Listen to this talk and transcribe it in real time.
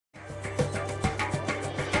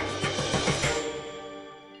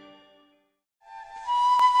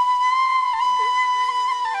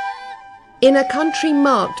In a country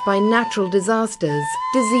marked by natural disasters,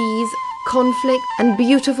 disease, conflict and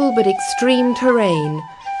beautiful but extreme terrain,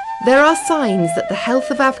 there are signs that the health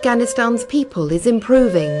of Afghanistan's people is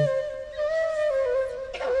improving.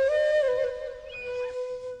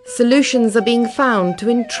 Solutions are being found to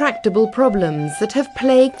intractable problems that have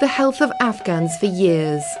plagued the health of Afghans for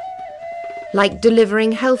years, like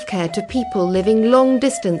delivering healthcare to people living long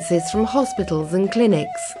distances from hospitals and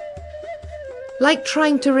clinics, like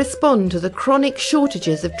trying to respond to the chronic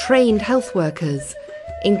shortages of trained health workers,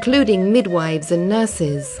 including midwives and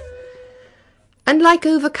nurses, and like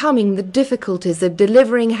overcoming the difficulties of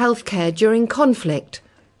delivering healthcare during conflict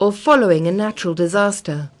or following a natural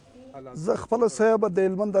disaster. زه خپل صاحب د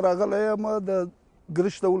هلمند راغلی یم د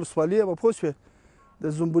ګرش د ولسوالۍ یم پوه شوې د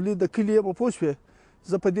زنبلي د کلي یم پوه شوې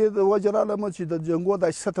زه په دې د وجې رالم چې د جنګو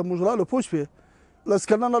د حیثیته موږ رالو پوه شوې لس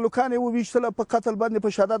کلنه لوکان یې وویشتله په قتل باندې په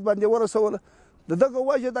شهادت باندې ورسوله د دغه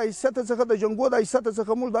وجې د حیثیته څخه د جنګو د حیثیته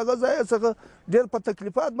څخه موږ د هغه ځایه څخه ډېر په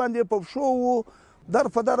تکلیفات باندې په پښو وو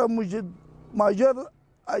در په دره مهاجر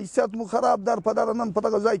حیثیت مو خراب در په دره نن په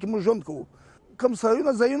دغه ځای کې موږ ژوند کوو کوم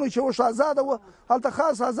ځایونه چې اوس آزاده وه هلته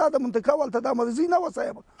خاص آزاده منطقه وه هلته دا مریضي نه وه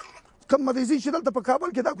صاحب کوم مریضي چې دلته په کابل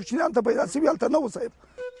کې دا کوچنیان ته پیدا شوي هلته نه وه صاحب.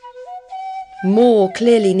 More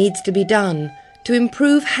clearly needs to be done to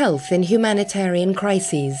improve health in humanitarian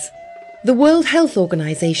crises. The World Health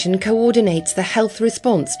Organization coordinates the health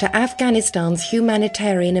response to Afghanistan's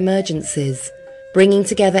humanitarian emergencies, bringing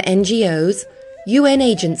together NGOs, UN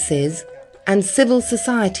agencies and civil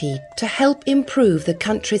society to help improve the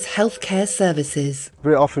country's healthcare services.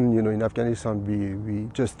 Very often, in Afghanistan, we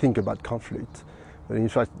just think about conflict. But in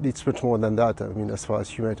fact, it's much more than that. I mean, as far as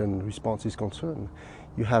humanitarian response is concerned,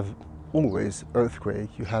 you have always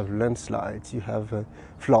earthquakes, you have landslides, you have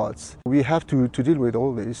floods. We have to deal with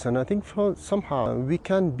all this, and I think somehow we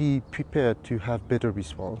can be prepared to have better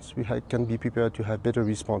response. We can be prepared to have better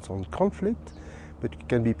response on conflict, but we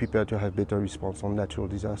can be prepared to have better response on natural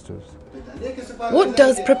disasters. What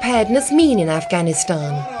does preparedness mean in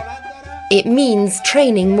Afghanistan? It means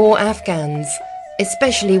training more Afghans,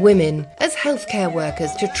 especially women, as healthcare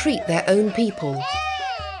workers to treat their own people.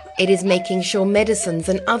 It is making sure medicines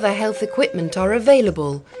and other health equipment are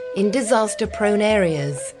available in disaster-prone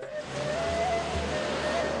areas.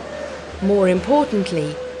 More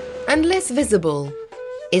importantly, and less visible,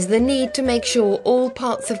 is the need to make sure all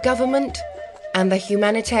parts of government and the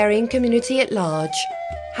humanitarian community at large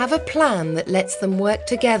have a plan that lets them work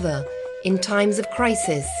together in times of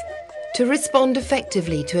crisis to respond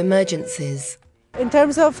effectively to emergencies. In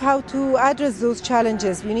terms of how to address those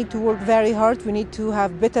challenges, we need to work very hard. We need to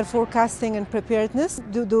have better forecasting and preparedness.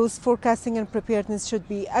 Those forecasting and preparedness should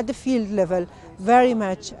be at the field level, very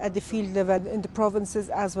much at the field level in the provinces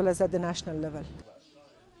as well as at the national level.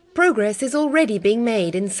 Progress is already being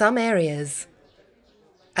made in some areas.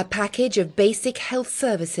 A package of basic health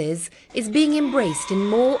services is being embraced in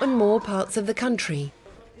more and more parts of the country.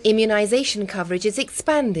 Immunization coverage is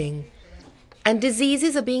expanding, and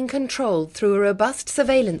diseases are being controlled through a robust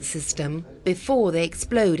surveillance system before they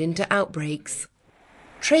explode into outbreaks.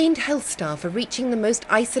 Trained health staff are reaching the most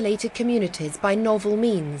isolated communities by novel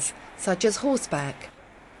means, such as horseback.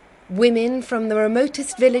 Women from the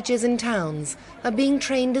remotest villages and towns are being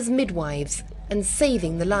trained as midwives and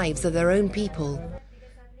saving the lives of their own people.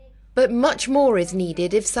 But much more is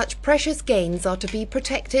needed if such precious gains are to be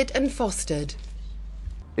protected and fostered.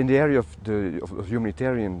 In the area of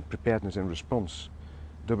humanitarian preparedness and response,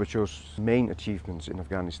 WHO's main achievements in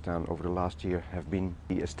Afghanistan over the last year have been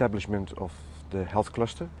the establishment of the health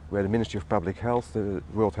cluster, where the Ministry of Public Health, the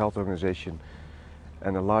World Health Organization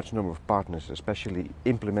and a large number of partners, especially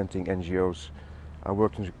implementing NGOs, are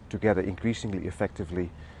working together increasingly effectively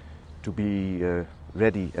to be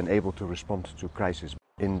ready and able to respond to crises.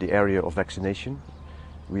 In the area of vaccination,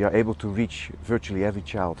 we are able to reach virtually every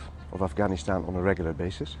child of Afghanistan on a regular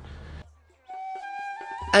basis.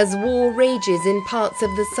 As war rages in parts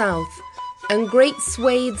of the south and great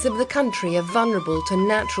swathes of the country are vulnerable to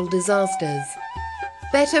natural disasters,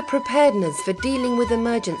 better preparedness for dealing with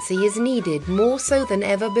emergency is needed more so than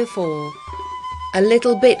ever before. A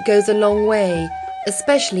little bit goes a long way,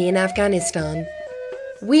 especially in Afghanistan.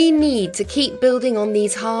 We need to keep building on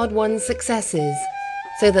these hard-won successes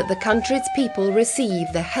so that the country's people receive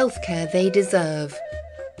the healthcare they deserve.